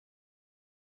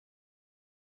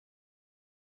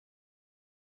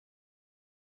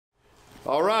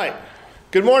All right.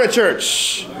 Good morning,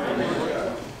 church.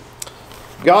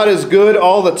 God is good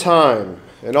all the time.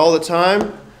 And all the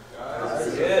time, God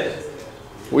is good.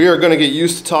 We are going to get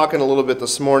used to talking a little bit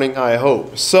this morning, I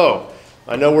hope. So,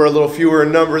 I know we're a little fewer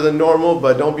in number than normal,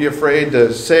 but don't be afraid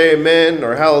to say amen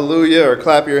or hallelujah or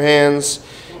clap your hands.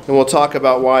 And we'll talk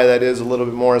about why that is a little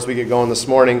bit more as we get going this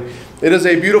morning. It is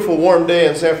a beautiful, warm day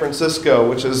in San Francisco,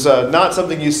 which is not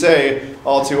something you say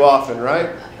all too often, right?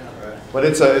 But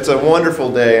it's a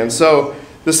wonderful day. And so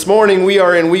this morning we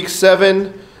are in week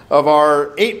 7 of our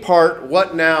 8-part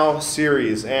What Now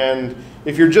series. And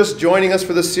if you're just joining us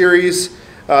for this series,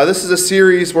 this is a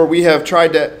series where we have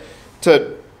tried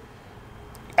to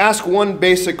ask one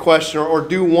basic question or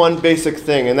do one basic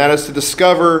thing, and that is to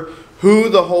discover who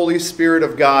the Holy Spirit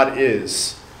of God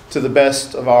is to the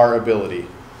best of our ability.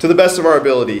 To the best of our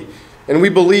ability. And we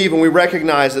believe and we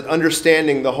recognize that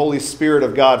understanding the Holy Spirit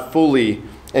of God fully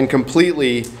and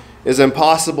completely is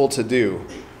impossible to do.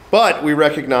 But we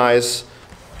recognize,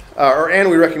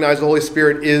 the Holy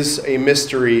Spirit is a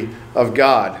mystery of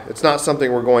God. It's not something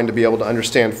we're going to be able to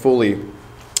understand fully.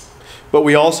 But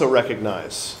we also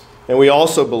recognize, and we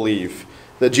also believe,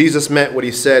 that Jesus meant what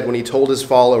he said when he told his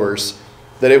followers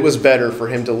that it was better for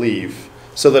him to leave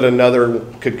so that another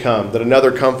could come, that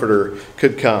another comforter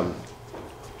could come.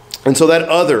 And so that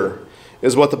other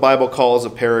is what the Bible calls a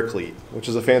paraclete, which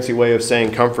is a fancy way of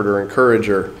saying comforter,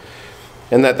 encourager.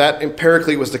 And that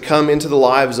paraclete was to come into the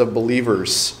lives of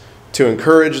believers to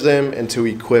encourage them and to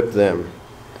equip them.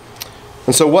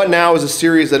 And so What Now is a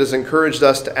series that has encouraged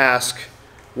us to ask,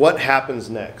 what happens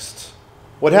next?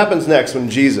 What happens next when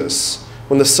Jesus,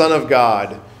 when the Son of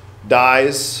God,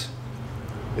 dies,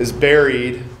 is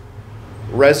buried,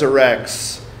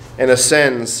 resurrects, and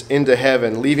ascends into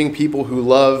heaven, leaving people who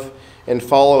love and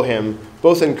follow him,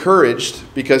 both encouraged,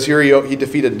 because here he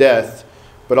defeated death,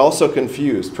 but also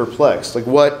confused, perplexed. Like,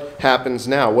 what happens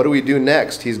now? What do we do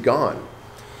next? He's gone.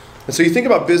 And so you think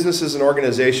about businesses and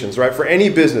organizations, right? For any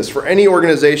business, for any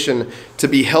organization to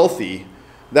be healthy,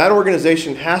 that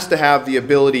organization has to have the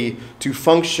ability to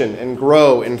function and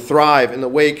grow and thrive in the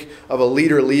wake of a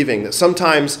leader leaving. That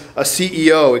sometimes a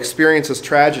CEO experiences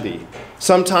tragedy.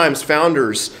 Sometimes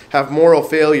founders have moral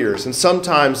failures. And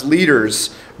sometimes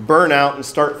leaders burn out and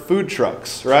start food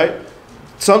trucks, right?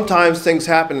 Sometimes things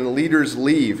happen and leaders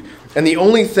leave. And the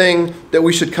only thing that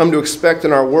we should come to expect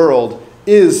in our world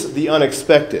is the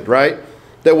unexpected, right?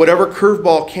 That whatever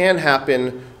curveball can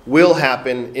happen will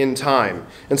happen in time.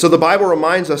 And so the Bible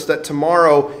reminds us that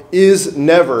tomorrow is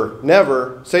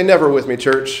never, say never with me,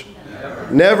 church.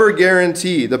 Never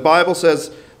guaranteed. The Bible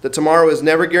says that tomorrow is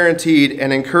never guaranteed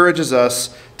and encourages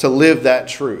us to live that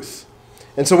truth.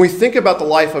 And so when we think about the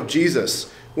life of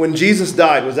Jesus, when Jesus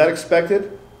died, was that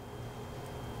expected?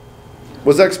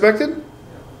 Was that expected?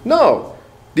 No.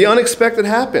 The unexpected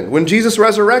happened. When Jesus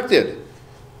resurrected,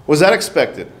 was that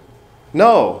expected?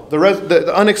 No,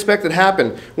 the unexpected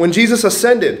happened. When Jesus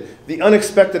ascended, the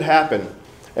unexpected happened.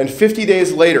 And 50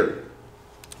 days later,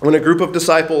 when a group of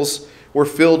disciples were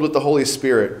filled with the Holy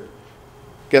Spirit,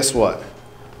 guess what?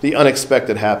 The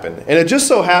unexpected happened. And it just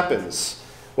so happens,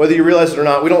 whether you realize it or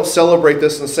not, we don't celebrate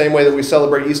this in the same way that we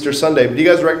celebrate Easter Sunday. But do you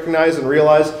guys recognize and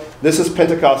realize this is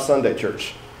Pentecost Sunday,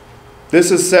 church?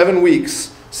 This is 7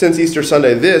 weeks since Easter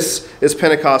Sunday. This is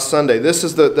Pentecost Sunday. This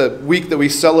is the week that we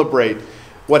celebrate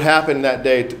what happened that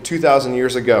day 2,000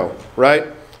 years ago, right?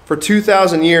 For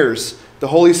 2,000 years, the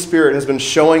Holy Spirit has been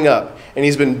showing up, and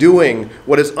he's been doing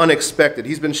what is unexpected.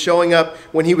 He's been showing up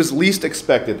when he was least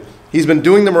expected. He's been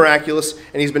doing the miraculous,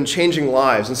 and he's been changing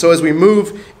lives. And so as we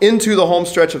move into the home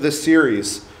stretch of this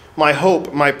series, my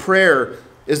hope, my prayer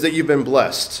is that you've been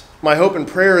blessed. My hope and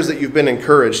prayer is that you've been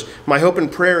encouraged. My hope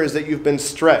and prayer is that you've been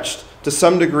stretched to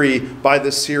some degree by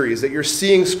this series, that you're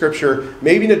seeing Scripture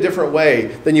maybe in a different way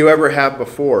than you ever have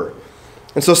before.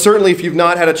 And so certainly if you've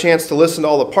not had a chance to listen to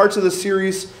all the parts of this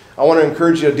series, I want to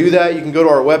encourage you to do that. You can go to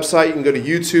our website, you can go to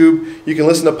YouTube, you can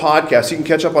listen to podcasts, you can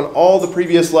catch up on all the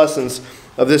previous lessons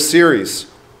of this series.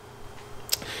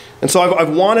 And so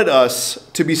I've wanted us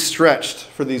to be stretched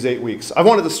for these 8 weeks. I've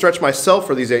wanted to stretch myself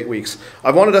for these 8 weeks.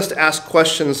 I've wanted us to ask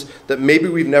questions that maybe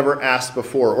we've never asked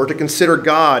before, or to consider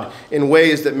God in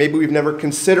ways that maybe we've never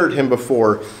considered him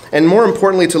before. And more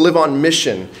importantly, to live on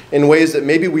mission in ways that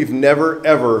maybe we've never,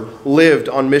 ever lived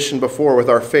on mission before with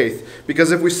our faith.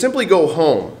 Because if we simply go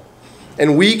home,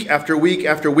 and week after week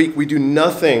after week, we do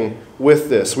nothing with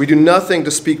this. We do nothing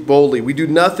to speak boldly. We do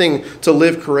nothing to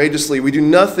live courageously. We do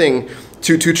nothing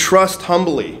to trust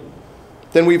humbly.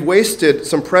 Then we've wasted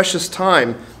some precious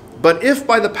time. But if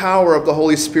by the power of the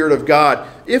Holy Spirit of God,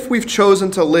 if we've chosen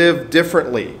to live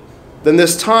differently, then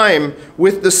this time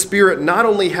with the Spirit not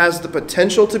only has the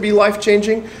potential to be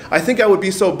life-changing, I think I would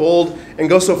be so bold and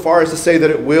go so far as to say that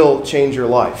it will change your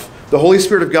life. The Holy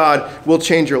Spirit of God will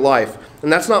change your life.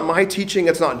 And that's not my teaching,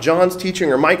 it's not John's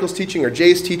teaching or Michael's teaching or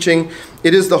Jay's teaching.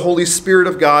 It is the Holy Spirit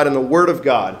of God and the Word of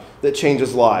God that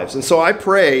changes lives. And so I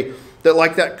pray that,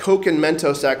 like that Coke and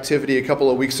Mentos activity a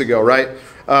couple of weeks ago, right?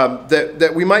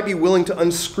 That we might be willing to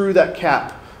unscrew that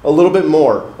cap a little bit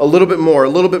more, a little bit more, a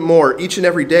little bit more each and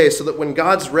every day, so that when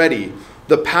God's ready,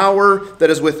 the power that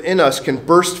is within us can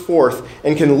burst forth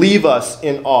and can leave us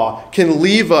in awe, can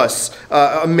leave us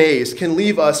amazed, can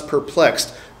leave us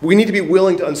perplexed. We need to be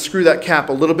willing to unscrew that cap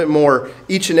a little bit more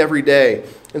each and every day.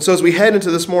 And so as we head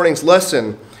into this morning's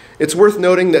lesson, it's worth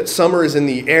noting that summer is in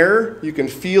the air. You can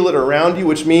feel it around you,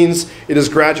 which means it is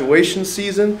graduation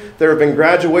season. There have been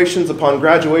graduations upon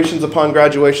graduations upon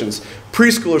graduations.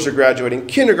 Preschoolers are graduating,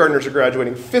 kindergartners are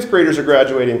graduating, fifth graders are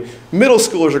graduating, middle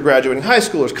schoolers are graduating, high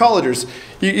schoolers, collegers.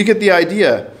 You get the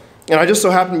idea. And I just so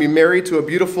happen to be married to a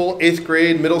beautiful 8th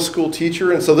grade middle school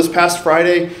teacher. And so this past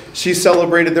Friday, she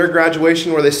celebrated their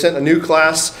graduation where they sent a new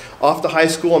class off to high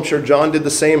school. I'm sure John did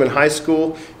the same in high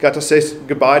school. Got to say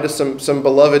goodbye to some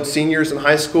beloved seniors in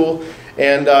high school.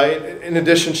 And in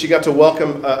addition, she got to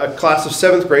welcome a class of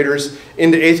 7th graders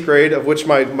into 8th grade, of which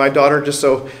my daughter just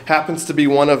so happens to be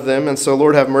one of them. And so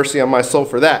Lord have mercy on my soul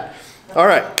for that. All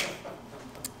right.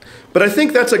 But I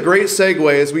think that's a great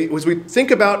segue as we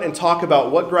think about and talk about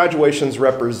what graduations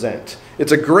represent.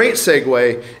 It's a great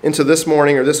segue into this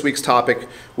morning or this week's topic,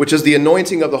 which is the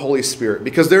anointing of the Holy Spirit.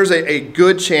 Because there's a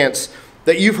good chance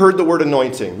that you've heard the word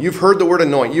anointing. You've heard the word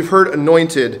anoint. You've heard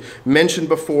anointed mentioned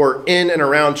before in and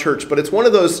around church. But it's one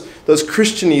of those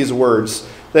Christianese words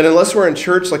that unless we're in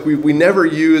church, like we never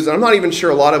use, and I'm not even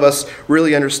sure a lot of us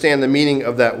really understand the meaning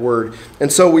of that word. And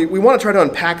so we want to try to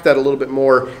unpack that a little bit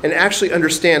more and actually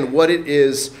understand what it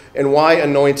is and why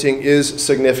anointing is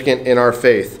significant in our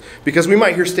faith. Because we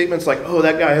might hear statements like, oh,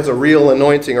 that guy has a real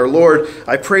anointing, or Lord,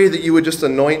 I pray that you would just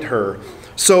anoint her.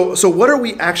 So what are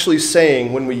we actually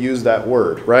saying when we use that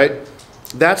word, right?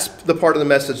 That's the part of the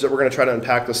message that we're going to try to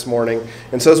unpack this morning.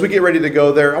 And so as we get ready to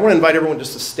go there, I want to invite everyone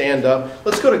just to stand up.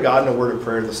 Let's go to God in a word of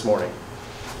prayer this morning.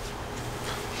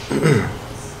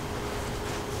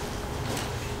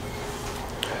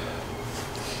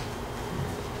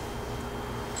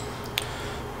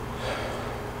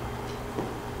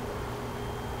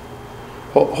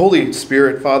 Holy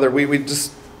Spirit, Father, we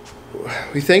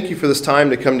thank you for this time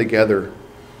to come together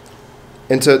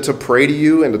and to pray to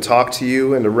you and to talk to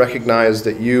you and to recognize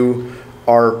that you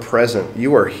are present.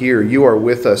 You are here. You are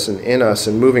with us and in us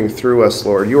and moving through us,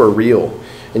 Lord. You are real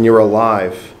and you're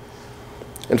alive.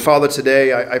 And Father,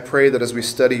 today I pray that as we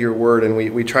study your word and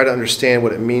we try to understand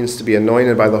what it means to be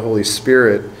anointed by the Holy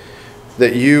Spirit,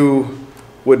 that you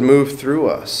would move through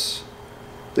us,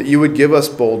 that you would give us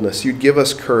boldness, you'd give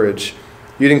us courage,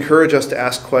 you'd encourage us to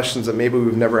ask questions that maybe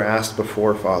we've never asked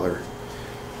before, Father.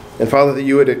 And Father, that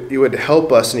you would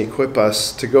help us and equip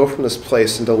us to go from this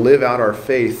place and to live out our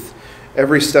faith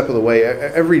every step of the way,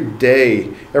 every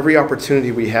day, every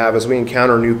opportunity we have as we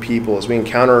encounter new people, as we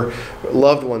encounter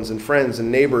loved ones and friends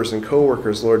and neighbors and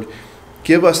coworkers. Lord,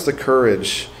 give us the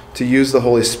courage to use the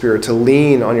Holy Spirit, to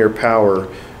lean on your power,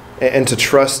 and to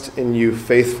trust in you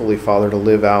faithfully, Father, to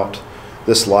live out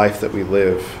this life that we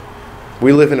live.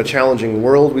 We live in a challenging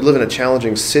world. We live in a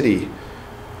challenging city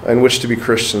in which to be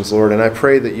Christians, Lord. And I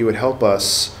pray that you would help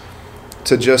us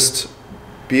to just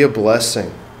be a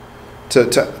blessing,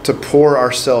 to pour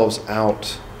ourselves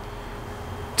out,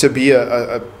 to be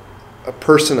a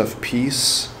person of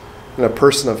peace and a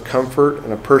person of comfort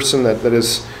and a person that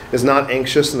is not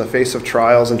anxious in the face of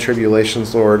trials and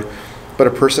tribulations, Lord, but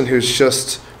a person who's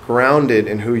just grounded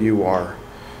in who you are,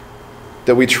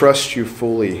 that we trust you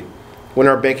fully. When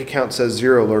our bank account says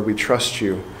 0, Lord, we trust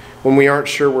you. When we aren't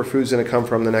sure where food's going to come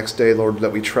from the next day, Lord,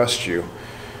 that we trust you.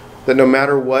 That no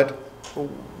matter what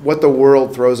the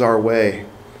world throws our way,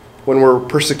 when we're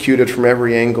persecuted from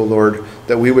every angle, Lord,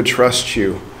 that we would trust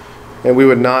you and we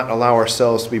would not allow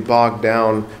ourselves to be bogged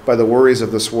down by the worries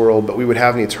of this world, but we would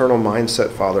have an eternal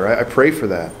mindset, Father. I pray for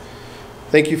that.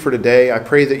 Thank you for today. I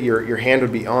pray that your hand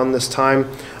would be on this time.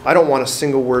 I don't want a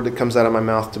single word that comes out of my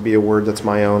mouth to be a word that's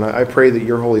my own. I pray that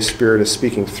your Holy Spirit is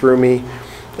speaking through me,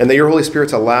 and that your Holy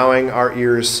Spirit's allowing our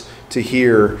ears to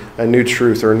hear a new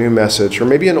truth or a new message, or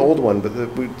maybe an old one, but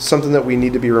something that we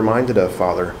need to be reminded of,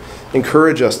 Father.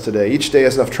 Encourage us today. Each day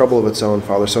has enough trouble of its own,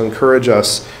 Father, so encourage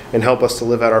us and help us to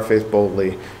live out our faith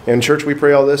boldly. And church, we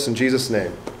pray all this in Jesus'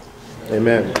 name.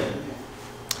 Amen.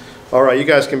 All right, you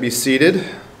guys can be seated.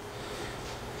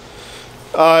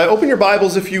 Open your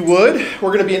Bibles if you would.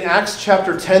 We're going to be in Acts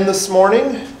chapter 10 this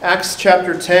morning. Acts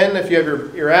chapter 10, if you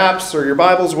have your apps or your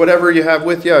Bibles, whatever you have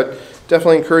with you, I'd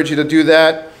definitely encourage you to do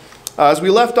that. As we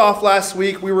left off last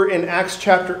week, we were in Acts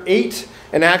chapter 8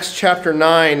 and Acts chapter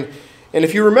 9. And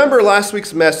if you remember last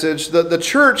week's message, the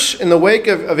church in the wake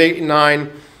of 8 and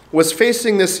 9 was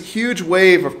facing this huge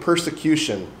wave of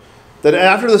persecution. That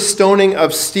after the stoning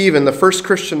of Stephen, the first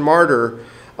Christian martyr,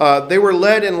 they were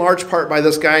led in large part by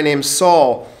this guy named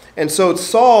Saul. And so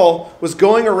Saul was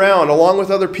going around along with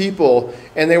other people,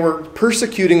 and they were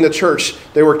persecuting the church.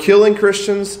 They were killing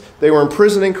Christians, they were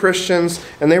imprisoning Christians,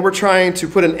 and they were trying to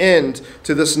put an end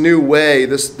to this new way,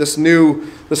 this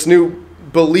new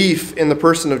belief in the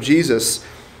person of Jesus.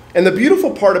 And the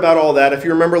beautiful part about all that, if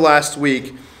you remember last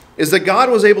week, is that God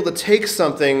was able to take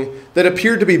something that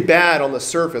appeared to be bad on the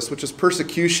surface, which is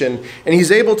persecution, and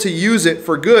he's able to use it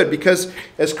for good, because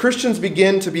as Christians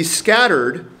begin to be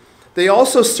scattered, they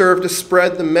also serve to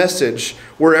spread the message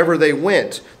wherever they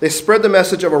went. They spread the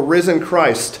message of a risen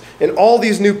Christ in all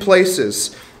these new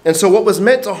places. And so what was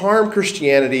meant to harm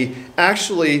Christianity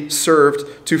actually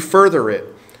served to further it.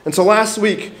 And so last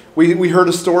week, we heard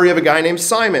a story of a guy named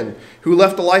Simon who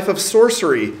left a life of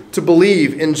sorcery to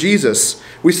believe in Jesus.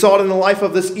 We saw it in the life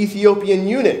of this Ethiopian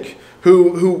eunuch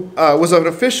who was an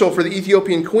official for the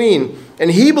Ethiopian queen,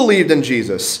 and he believed in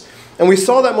Jesus. And we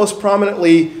saw that most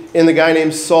prominently in the guy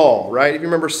named Saul, right? If you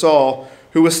remember Saul,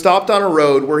 who was stopped on a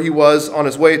road where he was on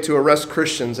his way to arrest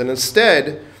Christians, and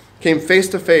instead came face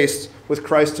to face with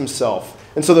Christ himself.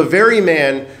 And so the very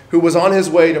man who was on his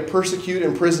way to persecute,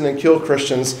 imprison, and kill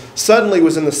Christians suddenly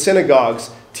was in the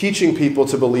synagogues teaching people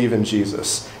to believe in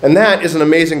Jesus. And that is an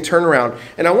amazing turnaround.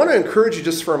 And I want to encourage you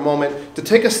just for a moment to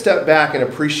take a step back and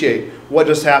appreciate what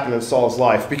just happened in Saul's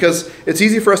life. Because it's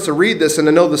easy for us to read this and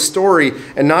to know the story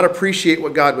and not appreciate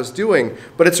what God was doing.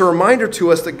 But it's a reminder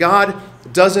to us that God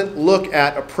doesn't look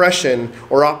at oppression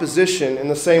or opposition in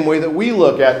the same way that we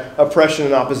look at oppression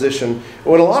and opposition.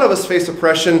 When a lot of us face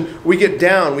oppression, we get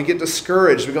down, we get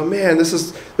discouraged. We go, man, this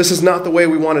is not the way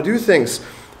we want to do things.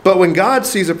 But when God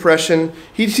sees oppression,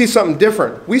 he sees something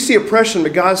different. We see oppression,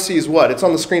 but God sees what? It's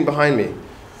on the screen behind me.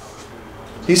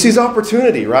 He sees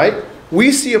opportunity, right?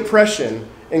 We see oppression,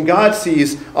 and God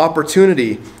sees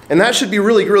opportunity. And that should be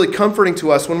really, really comforting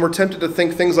to us when we're tempted to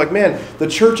think things like, man, the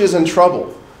church is in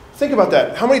trouble. Think about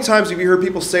that. How many times have you heard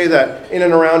people say that in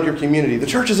and around your community? The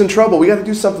church is in trouble. We got to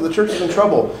do something. The church is in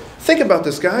trouble. Think about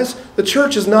this, guys. The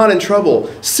church is not in trouble.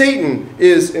 Satan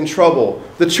is in trouble.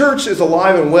 The church is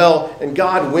alive and well, and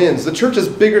God wins. The church is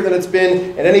bigger than it's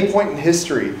been at any point in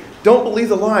history. Don't believe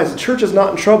the lies. The church is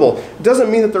not in trouble. It doesn't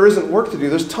mean that there isn't work to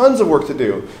do. There's tons of work to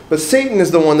do. But Satan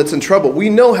is the one that's in trouble. We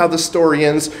know how the story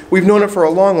ends. We've known it for a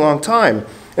long, long time.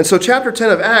 And so chapter 10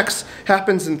 of Acts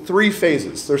happens in 3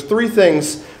 phases. There's 3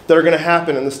 things that are going to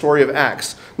happen in the story of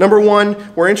Acts. Number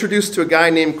 1, we're introduced to a guy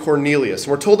named Cornelius.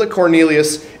 And we're told that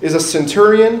Cornelius is a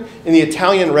centurion in the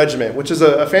Italian regiment, which is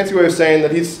a fancy way of saying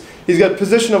that he's got a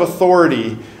position of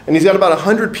authority, and he's got about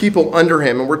 100 people under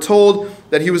him. And we're told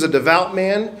that he was a devout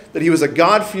man, that he was a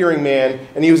God-fearing man,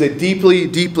 and he was a deeply,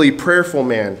 deeply prayerful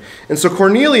man. And so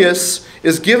Cornelius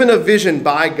is given a vision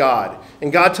by God.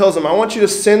 And God tells him, I want you to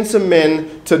send some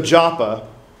men to Joppa,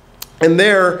 and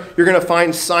there you're going to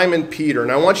find Simon Peter,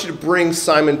 and I want you to bring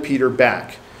Simon Peter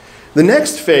back. The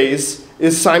next phase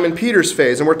is Simon Peter's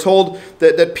phase, and we're told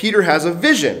that Peter has a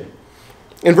vision.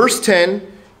 In verse 10,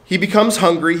 he becomes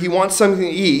hungry, he wants something to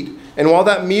eat, and while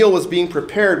that meal was being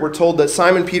prepared, we're told that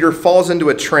Simon Peter falls into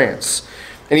a trance.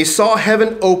 And he saw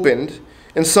heaven opened,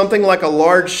 and something like a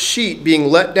large sheet being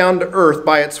let down to earth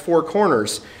by its 4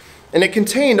 corners. And it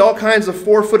contained all kinds of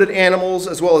 4-footed animals,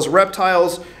 as well as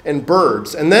reptiles and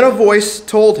birds. And then a voice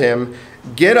told him,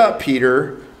 get up,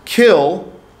 Peter,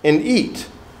 kill and eat.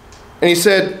 And he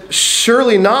said,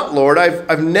 surely not, Lord.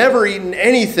 I've never eaten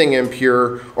anything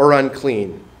impure or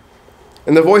unclean.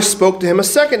 And the voice spoke to him a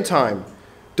second time,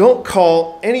 don't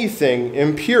call anything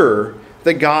impure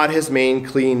that God has made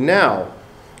clean now.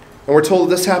 And we're told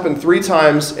that this happened 3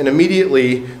 times, and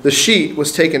immediately the sheet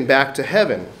was taken back to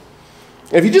heaven.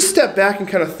 And if you just step back and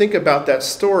kind of think about that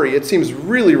story, it seems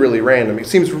really, really random. It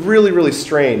seems really, really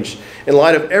strange in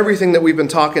light of everything that we've been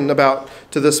talking about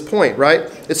to this point, right?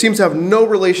 It seems to have no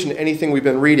relation to anything we've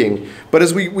been reading. But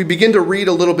as we begin to read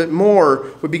a little bit more,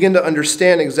 we begin to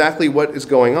understand exactly what is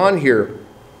going on here.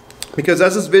 Because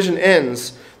as this vision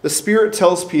ends, the Spirit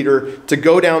tells Peter to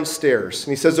go downstairs.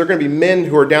 And he says, there are going to be men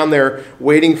who are down there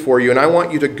waiting for you, and I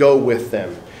want you to go with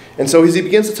them. And so as he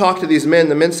begins to talk to these men,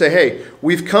 the men say, hey,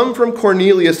 we've come from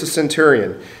Cornelius the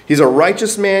centurion. He's a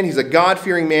righteous man. He's a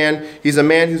God-fearing man. He's a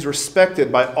man who's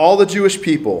respected by all the Jewish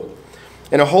people.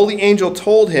 And a holy angel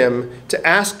told him to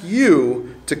ask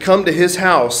you to come to his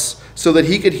house so that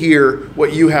he could hear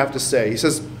what you have to say. He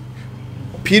says,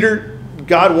 Peter,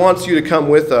 God wants you to come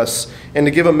with us and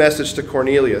to give a message to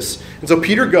Cornelius. And so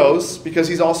Peter goes because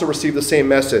he's also received the same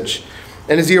message.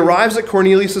 And as he arrives at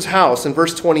Cornelius' house in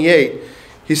verse 28,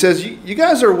 he says, you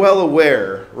guys are well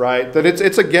aware, right, that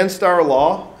it's against our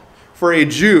law for a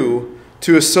Jew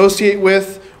to associate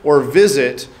with or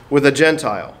visit with a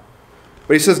Gentile.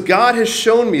 But he says, God has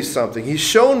shown me something. He's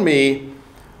shown me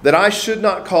that I should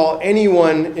not call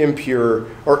anyone impure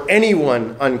or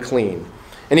anyone unclean.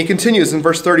 And he continues in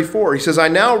verse 34. He says, I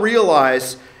now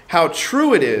realize how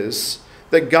true it is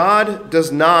that God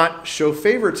does not show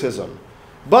favoritism,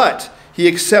 but he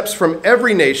accepts from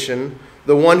every nation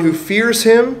the one who fears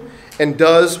him and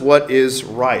does what is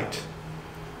right.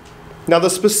 Now, the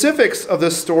specifics of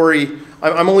this story,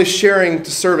 I'm only sharing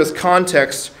to serve as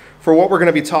context for what we're going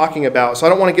to be talking about. So I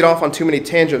don't want to get off on too many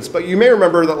tangents. But you may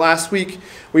remember that last week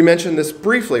we mentioned this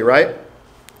briefly, right?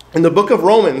 In the book of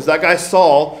Romans, that guy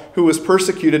Saul, who was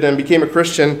persecuted and became a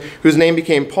Christian, whose name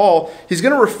became Paul, he's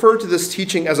going to refer to this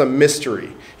teaching as a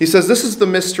mystery. He says this is the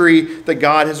mystery that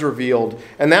God has revealed.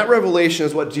 And that revelation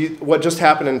is what just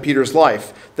happened in Peter's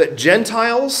life. That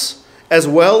Gentiles, as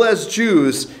well as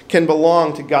Jews, can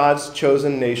belong to God's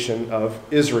chosen nation of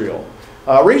Israel.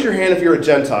 Raise your hand if you're a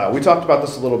Gentile. We talked about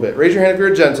this a little bit. Raise your hand if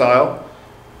you're a Gentile.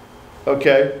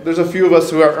 Okay, there's a few of us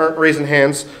who aren't raising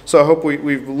hands, so I hope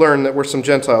we've learned that we're some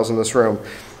Gentiles in this room.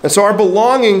 And so our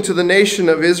belonging to the nation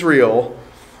of Israel,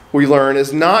 we learn,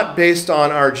 is not based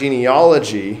on our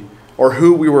genealogy or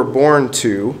who we were born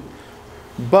to,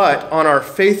 but on our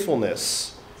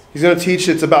faithfulness. He's going to teach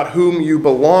it's about whom you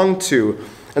belong to.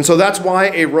 And so that's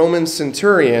why a Roman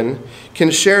centurion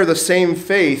can share the same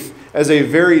faith as a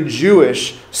very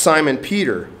Jewish Simon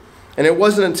Peter. And it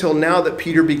wasn't until now that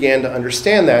Peter began to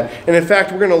understand that. And in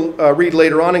fact, we're going to read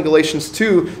later on in Galatians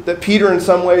 2 that Peter in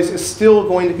some ways is still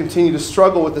going to continue to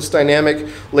struggle with this dynamic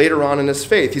later on in his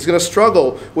faith. He's going to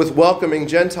struggle with welcoming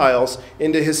Gentiles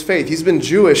into his faith. He's been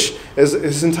Jewish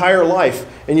his entire life.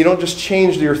 And you don't just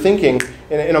change your thinking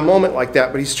in a moment like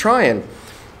that, but he's trying.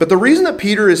 But the reason that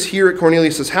Peter is here at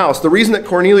Cornelius' house, the reason that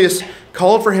Cornelius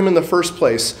called for him in the first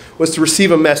place, was to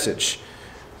receive a message.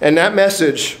 And that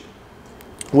message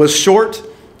was short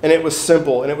and it was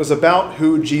simple. And it was about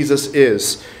who Jesus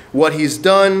is, what he's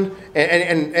done.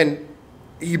 And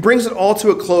he brings it all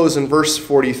to a close in verse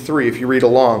 43, if you read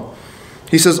along.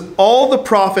 He says, all the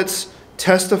prophets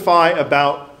testify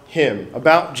about him,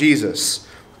 about Jesus,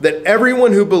 that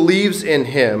everyone who believes in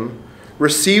him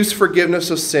receives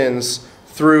forgiveness of sins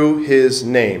through his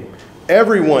name.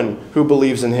 Everyone who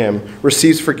believes in him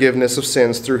receives forgiveness of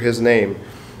sins through his name.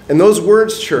 And those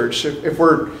words, church, if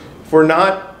we're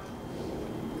not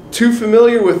too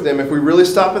familiar with them, if we really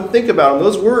stop and think about them,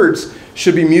 those words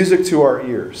should be music to our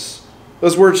ears.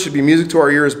 Those words should be music to our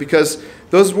ears because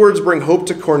those words bring hope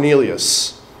to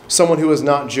Cornelius, someone who is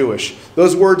not Jewish.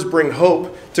 Those words bring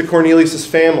hope to Cornelius'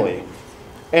 family.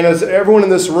 And as everyone in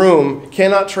this room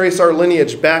cannot trace our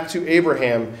lineage back to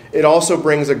Abraham, it also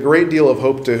brings a great deal of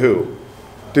hope to who?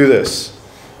 Do this.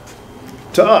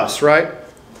 To us, right?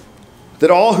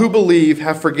 That all who believe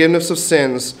have forgiveness of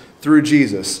sins through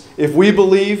Jesus. If we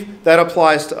believe, that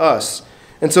applies to us.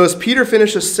 And so as Peter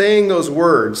finishes saying those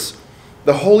words,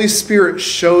 the Holy Spirit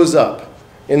shows up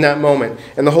in that moment.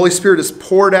 And the Holy Spirit is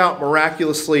poured out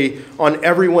miraculously on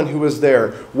everyone who was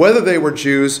there, whether they were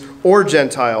Jews or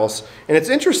Gentiles. And it's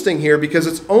interesting here because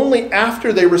it's only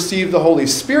after they receive the Holy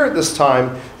Spirit this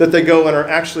time that they go and are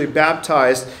actually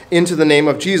baptized into the name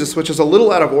of Jesus, which is a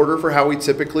little out of order for how we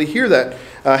typically hear that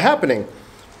happening.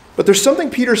 But there's something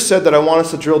Peter said that I want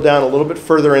us to drill down a little bit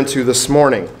further into this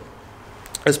morning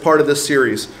as part of this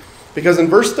series. Because in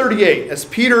verse 38, as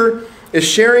Peter is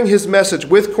sharing his message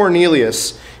with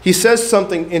Cornelius, he says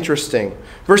something interesting.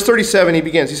 Verse 37, he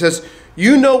begins. He says,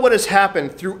 you know what has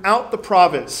happened throughout the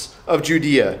province of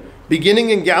Judea, beginning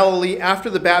in Galilee after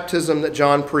the baptism that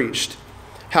John preached,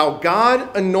 how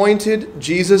God anointed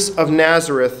Jesus of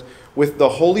Nazareth with the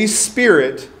Holy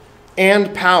Spirit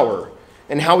and power,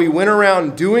 and how he went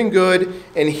around doing good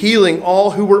and healing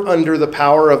all who were under the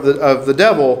power of the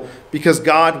devil, because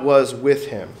God was with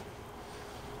him.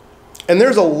 And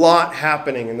there's a lot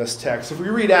happening in this text. If we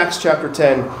read Acts chapter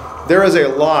 10, there is a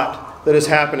lot that is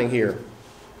happening here.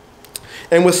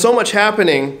 And with so much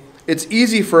happening, it's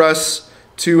easy for us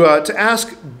to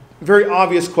ask very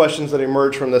obvious questions that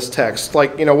emerge from this text.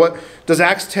 Like, what does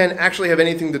Acts 10 actually have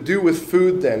anything to do with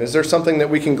food then? Is there something that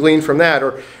we can glean from that?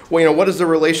 Or, what is the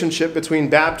relationship between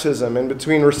baptism and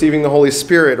between receiving the Holy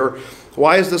Spirit? Or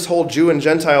why is this whole Jew and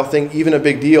Gentile thing even a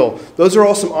big deal? Those are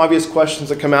all some obvious questions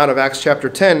that come out of Acts chapter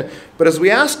 10. But as we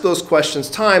ask those questions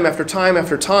time after time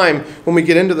after time, when we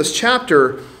get into this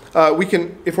chapter,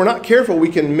 if we're not careful, we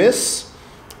can miss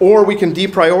or we can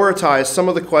deprioritize some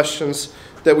of the questions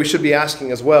that we should be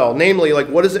asking as well. Namely, like,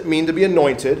 what does it mean to be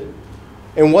anointed?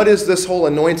 And what is this whole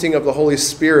anointing of the Holy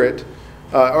Spirit,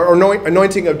 or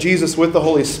anointing of Jesus with the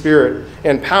Holy Spirit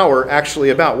and power actually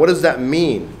about? What does that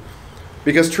mean?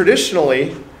 Because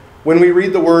traditionally, when we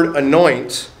read the word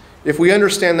anoint, if we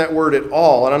understand that word at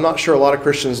all, and I'm not sure a lot of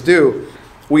Christians do,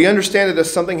 we understand it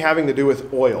as something having to do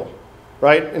with oil,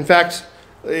 right? In fact,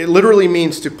 it literally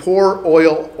means to pour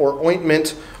oil or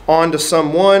ointment onto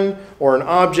someone or an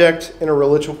object in a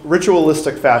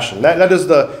ritualistic fashion. That is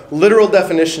the literal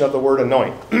definition of the word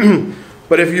anoint.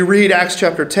 But if you read Acts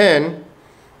chapter 10,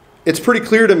 it's pretty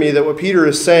clear to me that what Peter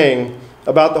is saying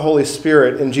about the Holy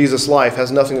Spirit in Jesus' life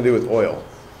has nothing to do with oil,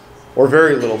 or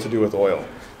very little to do with oil.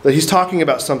 That he's talking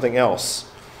about something else.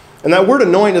 And that word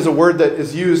anoint is a word that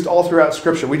is used all throughout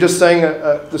Scripture. We just sang,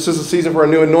 this is a season for a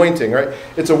new anointing, right?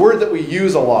 It's a word that we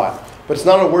use a lot, but it's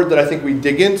not a word that I think we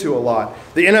dig into a lot.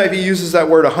 The NIV uses that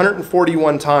word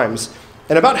 141 times,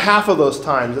 and about half of those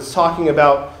times it's talking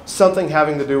about something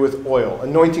having to do with oil,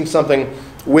 anointing something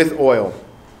with oil.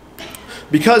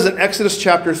 Because in Exodus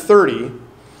chapter 30,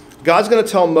 God's going to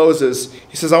tell Moses,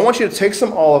 he says, I want you to take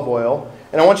some olive oil,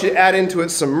 and I want you to add into it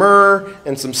some myrrh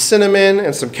and some cinnamon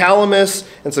and some calamus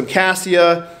and some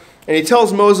cassia. And he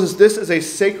tells Moses, this is a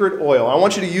sacred oil. I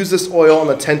want you to use this oil on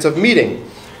the tent of meeting.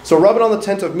 So rub it on the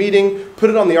tent of meeting, put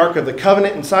it on the Ark of the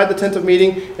Covenant inside the tent of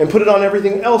meeting, and put it on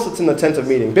everything else that's in the tent of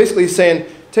meeting. Basically he's saying,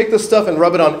 take this stuff and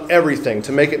rub it on everything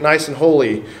to make it nice and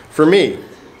holy for me.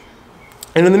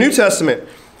 And in the New Testament,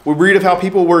 we read of how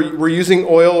people were using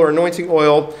oil or anointing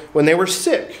oil when they were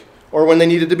sick or when they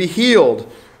needed to be healed.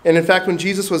 And in fact, when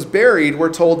Jesus was buried,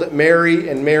 we're told that Mary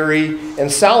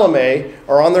and Salome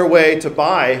are on their way to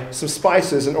buy some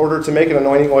spices in order to make an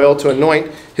anointing oil to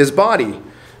anoint his body.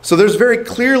 So there's very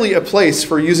clearly a place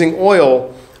for using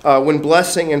oil when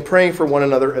blessing and praying for one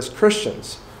another as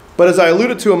Christians. But as I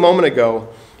alluded to a moment ago,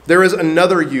 there is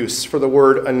another use for the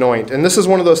word anoint. And this is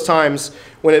one of those times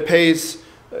when it pays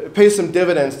some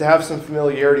dividends to have some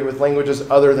familiarity with languages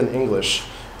other than English.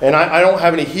 And I don't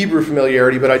have any Hebrew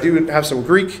familiarity, but I do have some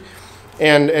Greek.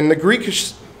 And the Greek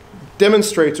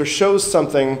demonstrates or shows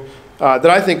something that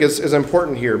I think is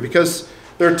important here. Because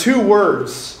there are two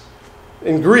words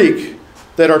in Greek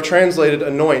that are translated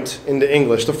anoint into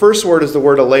English. The first word is the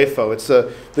word aleipho. It's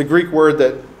the Greek word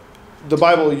that the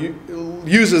Bible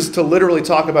uses to literally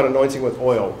talk about anointing with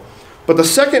oil. But the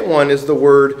second one is the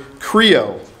word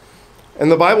kreo.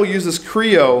 And the Bible uses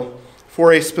kreo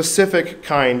for a specific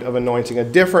kind of anointing, a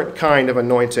different kind of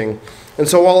anointing. And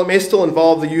so while it may still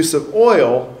involve the use of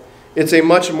oil, it's a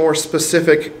much more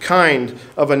specific kind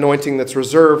of anointing that's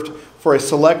reserved for a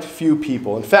select few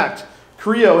people. In fact,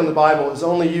 kreo in the Bible is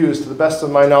only used, to the best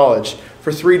of my knowledge,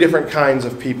 for 3 different kinds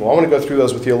of people. I want to go through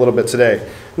those with you a little bit today.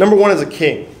 Number 1 is a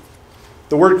king.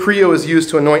 The word kreo is used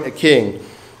to anoint a king.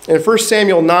 In 1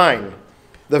 Samuel 9,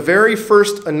 the very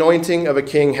first anointing of a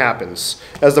king happens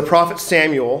as the prophet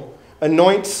Samuel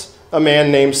anoints a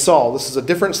man named Saul. This is a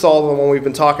different Saul than the one we've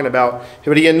been talking about,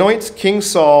 but he anoints King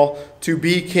Saul to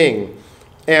be king.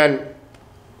 And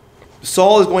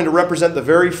Saul is going to represent the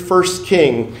very first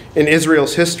king in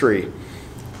Israel's history.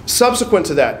 Subsequent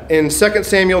to that, in 2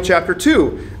 Samuel chapter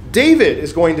 2, David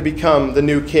is going to become the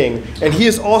new king, and he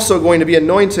is also going to be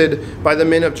anointed by the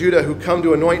men of Judah who come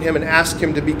to anoint him and ask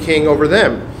him to be king over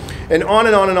them. And on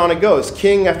and on and on it goes.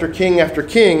 King after king after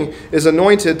king is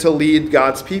anointed to lead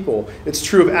God's people. It's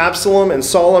true of Absalom and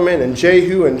Solomon and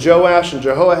Jehu and Joash and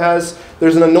Jehoahaz.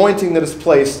 There's an anointing that is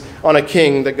placed on a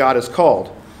king that God has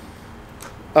called.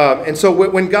 And so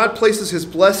when God places his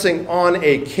blessing on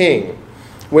a king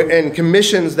and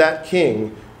commissions that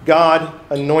king, God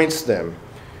anoints them.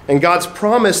 And God's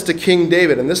promise to King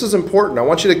David, and this is important, I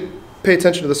want you to pay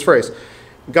attention to this phrase.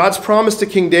 God's promise to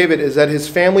King David is that his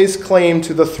family's claim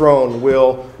to the throne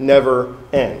will never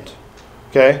end.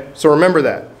 Okay? So remember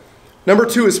that. Number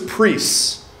 2 is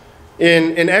priests.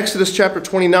 In Exodus chapter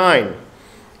 29,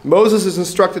 Moses is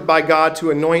instructed by God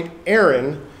to anoint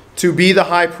Aaron to be the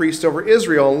high priest over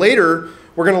Israel. And later,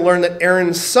 we're going to learn that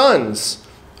Aaron's sons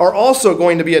are also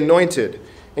going to be anointed.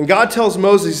 And God tells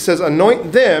Moses, he says,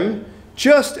 anoint them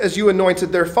just as you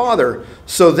anointed their father,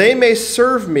 so they may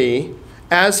serve me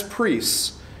as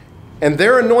priests. And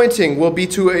their anointing will be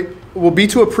to will be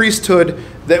to a priesthood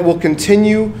that will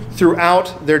continue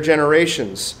throughout their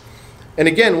generations. And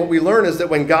again, what we learn is that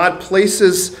when God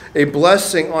places a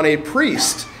blessing on a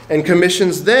priest and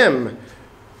commissions them,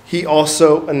 he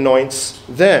also anoints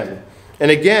them.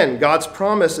 And again, God's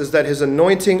promise is that his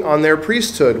anointing on their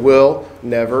priesthood will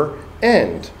never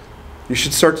end. You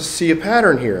should start to see a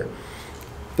pattern here.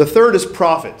 The third is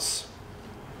prophets.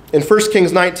 In 1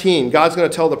 Kings 19, God's going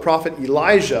to tell the prophet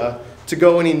Elijah to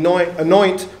go and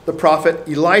anoint the prophet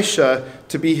Elisha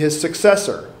to be his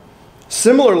successor.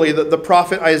 Similarly, the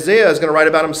prophet Isaiah is going to write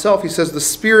about himself. He says, "The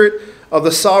Spirit of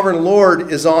the sovereign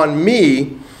Lord is on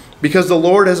me, because the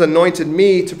Lord has anointed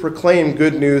me to proclaim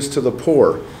good news to the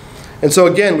poor." And so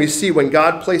again, we see when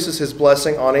God places his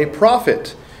blessing on a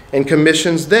prophet and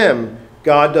commissions them,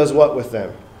 God does what with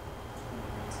them?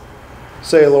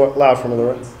 Say it loud for me,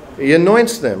 Lord. He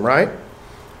anoints them, right?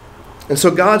 And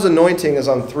so God's anointing is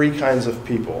on three kinds of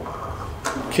people: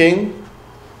 king,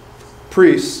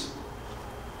 priest,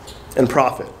 and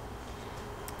prophet.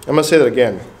 I'm going to say that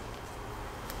again.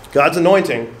 God's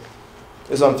anointing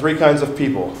is on three kinds of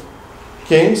people: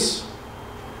 kings,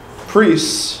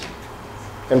 priests,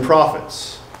 and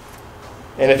prophets.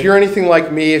 And if you're anything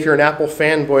like me, if you're an Apple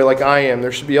fanboy like I am,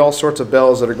 there should be all sorts of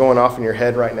bells that are going off in your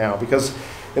head right now. Because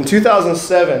in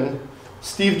 2007,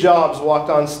 Steve Jobs walked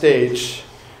on stage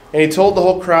and he told the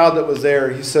whole crowd that was there,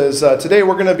 he says, "Today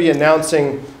we're going to be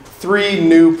announcing 3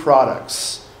 new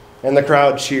products." And the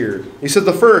crowd cheered. He said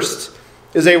the first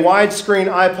is a widescreen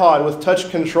iPod with touch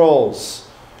controls.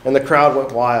 And the crowd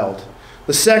went wild.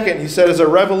 The second, he said, is a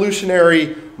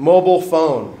revolutionary mobile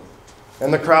phone.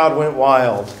 And the crowd went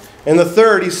wild. And the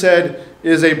third, he said,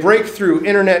 is a breakthrough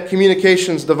internet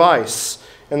communications device.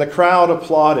 And the crowd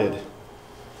applauded.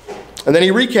 And then he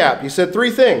recapped. He said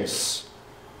 3 things: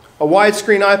 a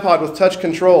widescreen iPod with touch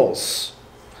controls,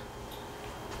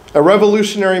 a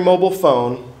revolutionary mobile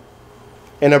phone,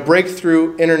 and a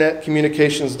breakthrough internet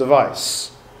communications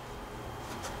device.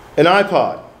 An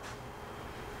iPod,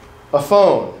 a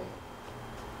phone,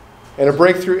 and a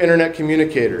breakthrough internet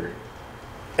communicator.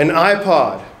 An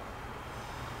iPod,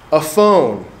 a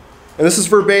phone. And this is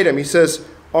verbatim. He says,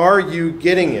 "Are you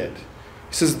getting it?"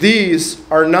 He says, "These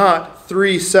are not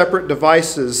 3 separate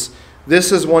devices.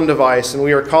 This is one device, and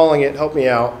we are calling it," help me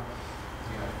out.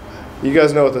 You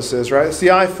guys know what this is, right? It's the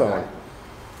iPhone.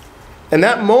 And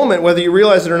that moment, whether you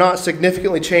realize it or not,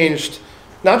 significantly changed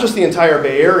not just the entire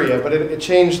Bay Area, but it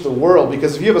changed the world.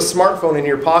 Because if you have a smartphone in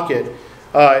your pocket,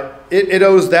 it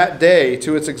owes that day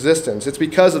to its existence. It's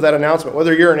because of that announcement.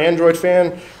 Whether you're an Android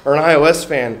fan or an iOS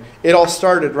fan, it all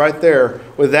started right there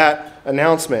with that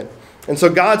announcement. And so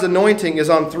God's anointing is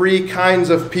on 3 kinds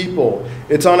of people.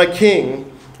 It's on a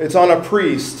king, it's on a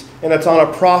priest, and it's on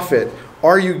a prophet.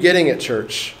 Are you getting it,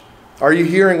 church? Are you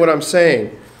hearing what I'm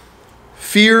saying?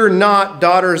 "Fear not,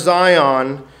 daughter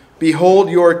Zion. Behold,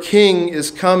 your king is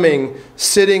coming,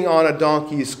 sitting on a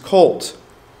donkey's colt.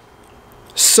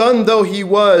 Son though he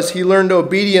was, he learned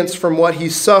obedience from what he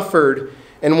suffered,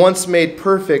 and once made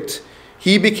perfect,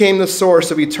 he became the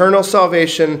source of eternal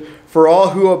salvation for all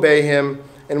who obey him,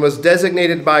 and was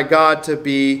designated by God to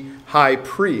be high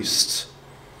priest.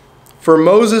 For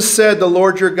Moses said, 'The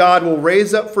Lord your God will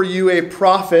raise up for you a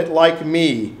prophet like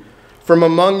me from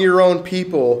among your own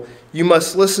people. You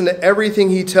must listen to everything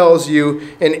he tells you,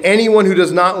 and anyone who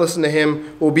does not listen to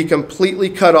him will be completely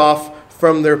cut off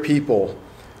from their people.'"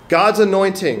 God's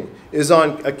anointing is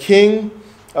on a king,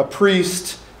 a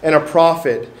priest, and a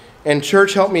prophet. And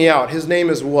church, help me out. His name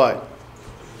is what?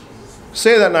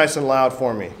 Say that nice and loud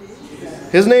for me.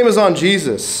 His name is on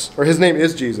Jesus, or his name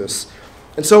is Jesus.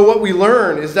 And so what we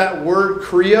learn is that word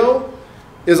Creo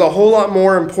is a whole lot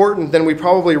more important than we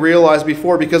probably realized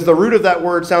before, because the root of that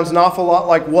word sounds an awful lot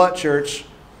like what, church?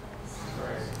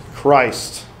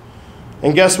 Christ.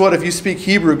 And guess what? If you speak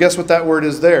Hebrew, guess what that word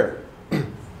is there?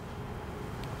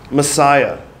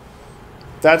 Messiah.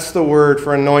 That's the word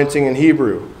for anointing in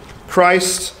Hebrew.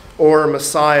 Christ or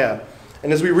Messiah.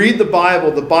 And as we read the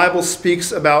Bible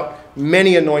speaks about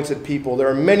many anointed people. There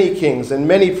are many kings and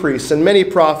many priests and many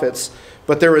prophets,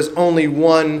 but there is only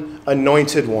one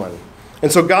anointed one.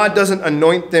 And so God doesn't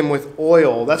anoint them with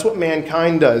oil. That's what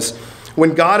mankind does.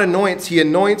 When God anoints, he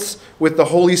anoints with the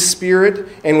Holy Spirit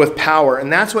and with power.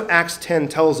 And that's what Acts 10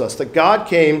 tells us, that God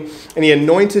came and he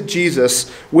anointed Jesus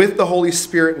with the Holy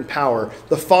Spirit and power.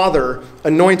 The Father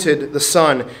anointed the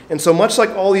Son. And so much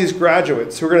like all these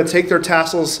graduates who are going to take their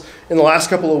tassels in the last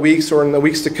couple of weeks or in the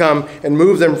weeks to come and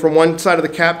move them from one side of the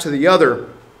cap to the other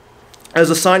as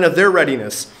a sign of their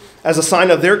readiness, as a sign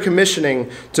of their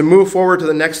commissioning to move forward to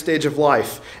the next stage of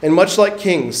life. And much like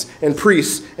kings and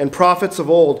priests and prophets of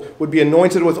old would be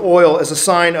anointed with oil as a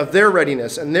sign of their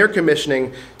readiness and their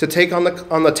commissioning to take on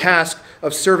the task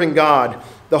of serving God,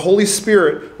 the Holy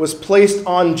Spirit was placed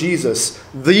on Jesus,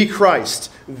 the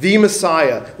Christ, the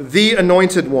Messiah, the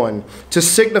Anointed One, to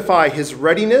signify his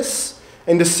readiness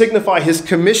and to signify his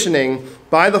commissioning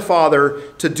by the Father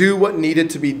to do what needed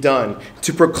to be done,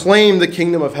 to proclaim the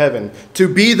kingdom of heaven, to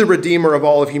be the Redeemer of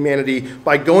all of humanity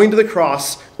by going to the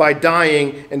cross, by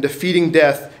dying and defeating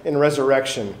death in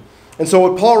resurrection. And so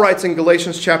what Paul writes in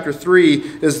Galatians chapter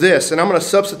 3 is this, and I'm going to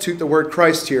substitute the word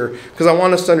Christ here because I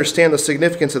want us to understand the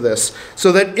significance of this.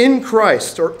 So that in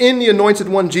Christ, or in the Anointed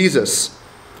One Jesus,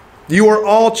 you are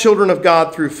all children of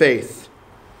God through faith.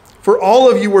 For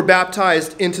all of you were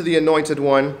baptized into the Anointed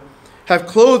One, have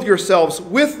clothed yourselves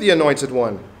with the Anointed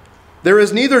One. There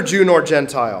is neither Jew nor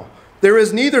Gentile. There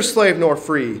is neither slave nor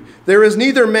free. There is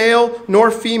neither male nor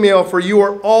female, for you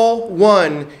are all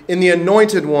one in the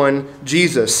Anointed One,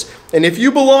 Jesus. And if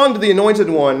you belong to the Anointed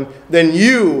One, then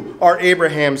you are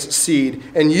Abraham's seed,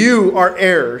 and you are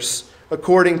heirs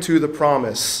according to the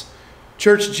promise.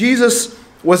 Church, Jesus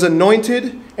was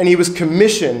anointed, and he was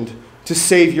commissioned to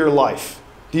save your life.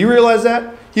 Do you realize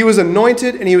that? He was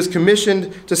anointed and he was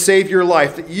commissioned to save your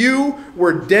life. That you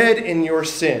were dead in your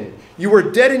sin. You were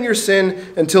dead in your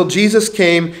sin until Jesus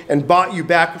came and bought you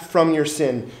back from your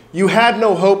sin. You had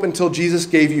no hope until Jesus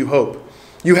gave you hope.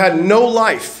 You had no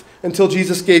life until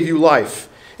Jesus gave you life.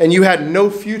 And you had no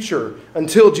future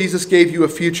until Jesus gave you a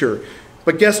future.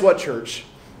 But guess what, church?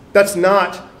 That's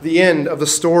not the end of the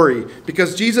story.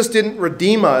 Because Jesus didn't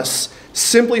redeem us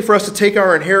simply for us to take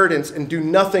our inheritance and do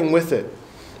nothing with it.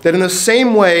 That in the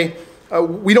same way,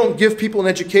 we don't give people an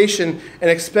education and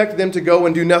expect them to go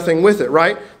and do nothing with it,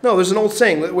 right? No, there's an old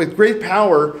saying that with great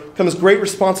power comes great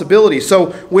responsibility. So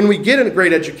when we get a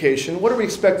great education, what are we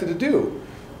expected to do?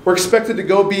 We're expected to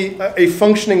go be a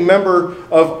functioning member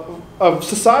of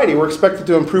society. We're expected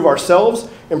to improve ourselves,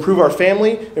 improve our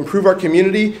family, improve our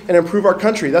community, and improve our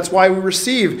country. That's why we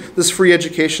receive this free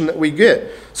education that we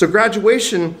get. So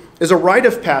graduation is a rite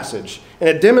of passage, and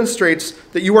it demonstrates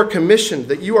that you are commissioned,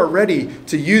 that you are ready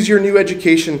to use your new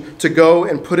education to go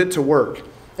and put it to work.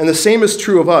 And the same is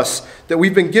true of us, that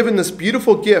we've been given this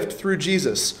beautiful gift through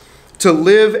Jesus to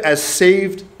live as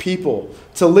saved people,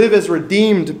 to live as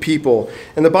redeemed people.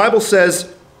 And the Bible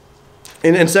says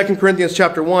in 2 Corinthians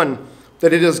chapter 1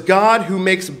 that it is God who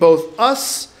makes both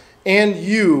us and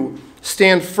you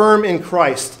stand firm in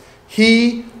Christ.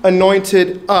 He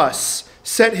anointed us,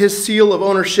 set his seal of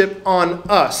ownership on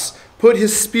us, put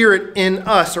his Spirit in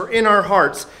us or in our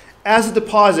hearts as a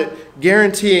deposit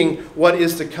guaranteeing what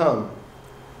is to come.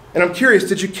 And I'm curious,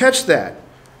 did you catch that?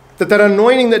 That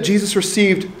anointing that Jesus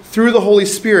received through the Holy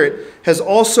Spirit has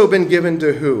also been given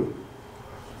to who?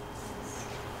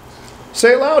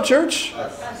 Say it loud, church.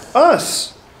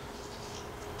 Us.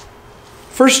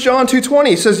 1 John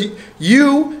 2:20 says,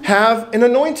 you have an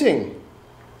anointing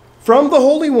from the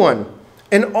Holy One,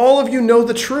 and all of you know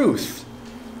the truth.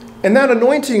 And that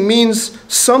anointing means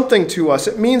something to us.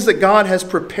 It means that God has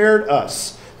prepared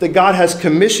us, that God has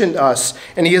commissioned us,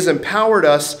 and he has empowered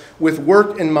us with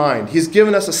work in mind. He's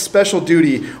given us a special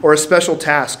duty or a special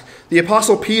task. The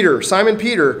Apostle Peter, Simon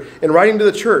Peter, in writing to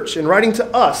the church, in writing to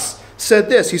us, said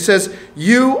this. He says,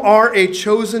 you are a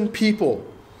chosen people.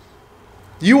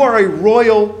 You are a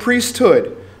royal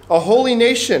priesthood, a holy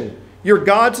nation. You're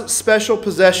God's special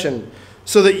possession,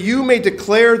 so that you may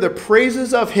declare the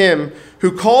praises of him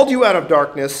who called you out of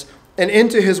darkness and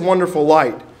into his wonderful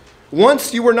light.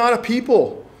 Once you were not a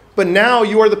people, but now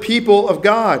you are the people of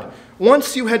God.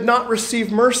 Once you had not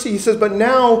received mercy, he says, but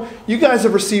now you guys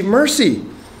have received mercy.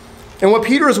 And what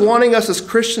Peter is wanting us as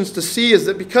Christians to see is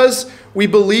that because we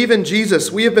believe in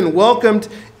Jesus, we have been welcomed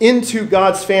into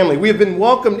God's family. We have been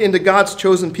welcomed into God's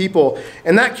chosen people.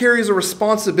 And that carries a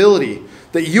responsibility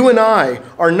that you and I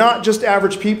are not just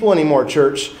average people anymore,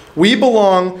 church. We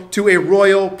belong to a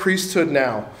royal priesthood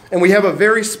now. And we have a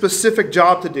very specific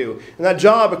job to do. And that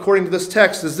job, according to this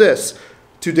text, is this: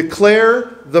 to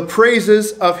declare the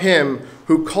praises of him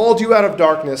who called you out of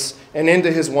darkness and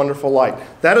into his wonderful light.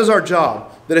 That is our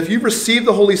job. That if you've received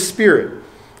the Holy Spirit,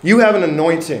 you have an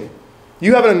anointing.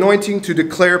 You have an anointing to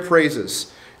declare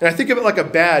praises. And I think of it like a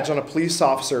badge on a police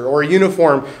officer or a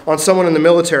uniform on someone in the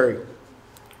military.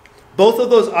 Both of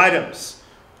those items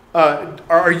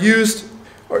are used,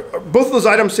 both of those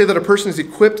items say that a person is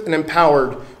equipped and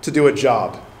empowered to do a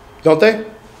job, don't they?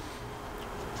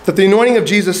 That the anointing of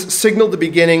Jesus signaled the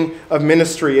beginning of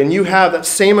ministry, and you have that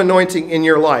same anointing in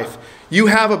your life. You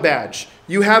have a badge.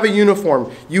 You have a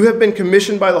uniform. You have been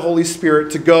commissioned by the Holy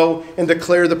Spirit to go and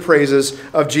declare the praises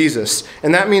of Jesus.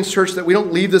 And that means, church, that we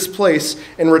don't leave this place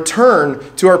and return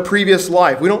to our previous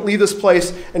life. We don't leave this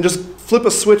place and just flip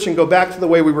a switch and go back to the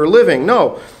way we were living.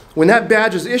 No. When that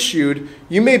badge is issued,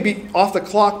 you may be off the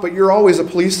clock, but you're always a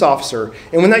police officer.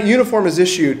 And when that uniform is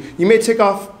issued, you may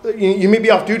be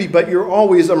off duty, but you're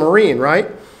always a Marine,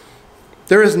 right?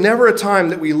 There is never a time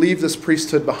that we leave this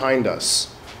priesthood behind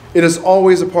us. It is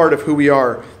always a part of who we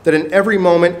are, that in every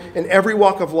moment, in every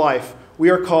walk of life, we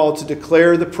are called to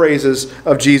declare the praises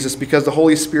of Jesus because the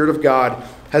Holy Spirit of God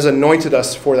has anointed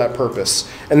us for that purpose.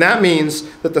 And that means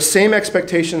that the same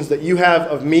expectations that you have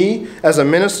of me as a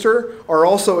minister are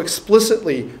also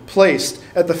explicitly placed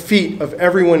at the feet of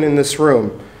everyone in this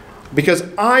room. Because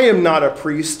I am not a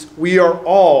priest, we are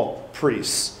all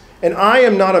priests. And I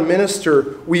am not a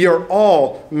minister, we are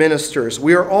all ministers.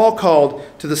 We are all called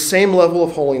to the same level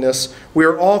of holiness. We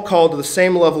are all called to the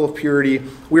same level of purity.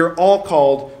 We are all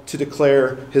called to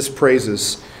declare his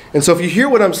praises. And so if you hear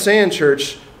what I'm saying,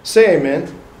 church, say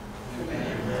amen.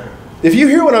 Amen. If you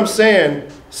hear what I'm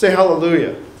saying, say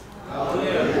hallelujah.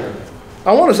 Hallelujah.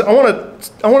 I want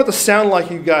it to sound like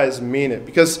you guys mean it,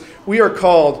 because we are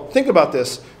called, think about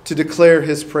this, to declare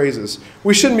his praises.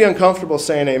 We shouldn't be uncomfortable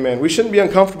saying amen. We shouldn't be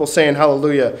uncomfortable saying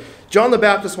hallelujah. John the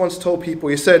Baptist once told people,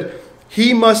 he said,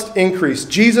 he must increase,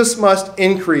 Jesus must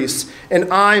increase,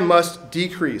 and I must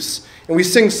decrease. And we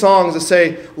sing songs that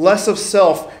say, less of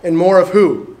self and more of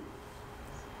who?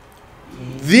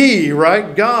 Thee,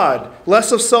 right? God.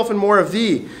 Less of self and more of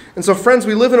thee. And so, friends,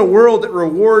 we live in a world that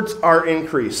rewards our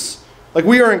increase. Like,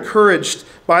 we are encouraged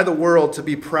by the world to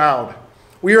be proud.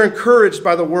 We are encouraged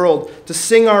by the world to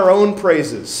sing our own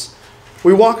praises.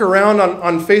 We walk around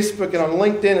on Facebook and on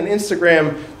LinkedIn and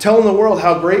Instagram telling the world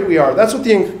how great we are. That's what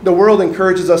the world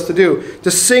encourages us to do, to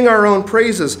sing our own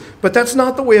praises. But that's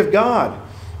not the way of God.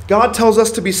 God tells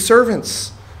us to be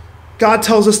servants. God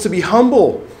tells us to be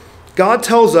humble. God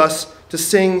tells us to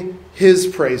sing his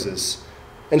praises.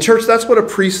 And church, that's what a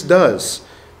priest does.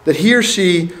 That he or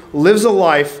she lives a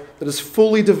life that is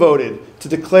fully devoted to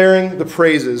declaring the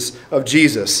praises of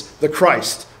Jesus, the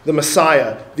Christ, the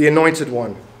Messiah, the anointed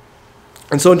one.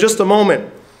 And so in just a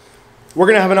moment, we're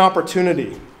going to have an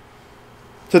opportunity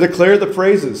to declare the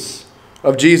praises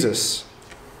of Jesus.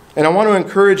 And I want to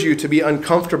encourage you to be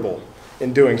uncomfortable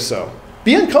in doing so.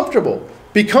 Be uncomfortable.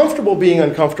 Be comfortable being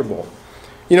uncomfortable.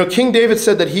 You know, King David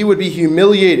said that he would be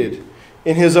humiliated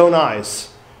in his own eyes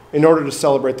in order to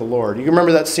celebrate the Lord. You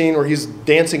remember that scene where he's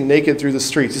dancing naked through the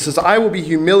streets. He says, I will be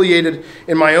humiliated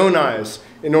in my own eyes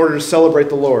in order to celebrate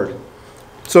the Lord.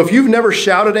 So if you've never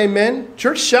shouted amen,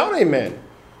 church, shout amen.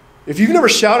 If you've never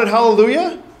shouted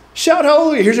hallelujah, shout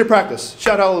hallelujah. Here's your practice.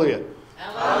 Shout hallelujah.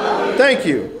 Hallelujah. Thank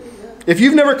you. If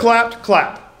you've never clapped,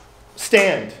 clap.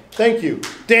 Stand. Thank you.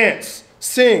 Dance.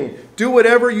 Sing. Do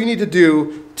whatever you need to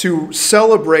do to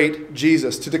celebrate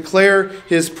Jesus, to declare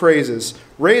his praises.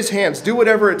 Raise hands. Do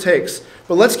whatever it takes.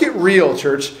 But let's get real,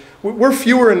 church. We're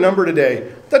fewer in number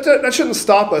today. That shouldn't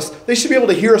stop us. They should be able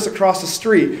to hear us across the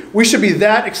street. We should be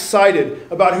that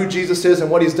excited about who Jesus is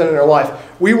and what he's done in our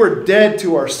life. We were dead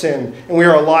to our sin, and we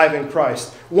are alive in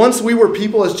Christ. Once we were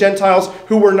people as Gentiles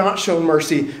who were not shown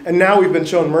mercy, and now we've been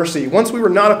shown mercy. Once we were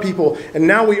not a people, and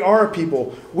now we are a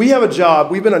people. We have a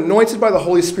job. We've been anointed by the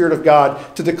Holy Spirit of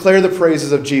God to declare the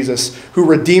praises of Jesus, who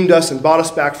redeemed us and bought us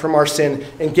back from our sin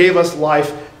and gave us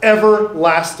life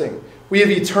everlasting. We have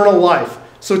eternal life.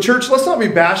 So church, let's not be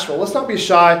bashful. Let's not be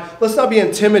shy. Let's not be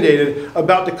intimidated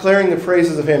about declaring the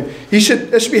praises of him.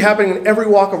 That should be happening in every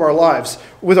walk of our lives.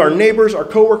 With our neighbors, our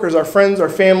coworkers, our friends, our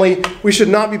family. We should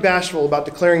not be bashful about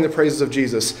declaring the praises of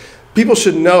Jesus. People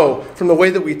should know from the way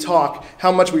that we talk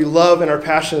how much we love and are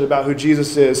passionate about who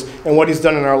Jesus is and what he's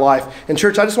done in our life. And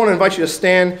church, I just want to invite you to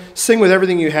stand, sing with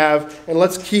everything you have, and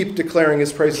let's keep declaring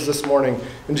his praises this morning.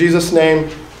 In Jesus'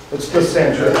 name, let's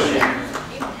stand, church.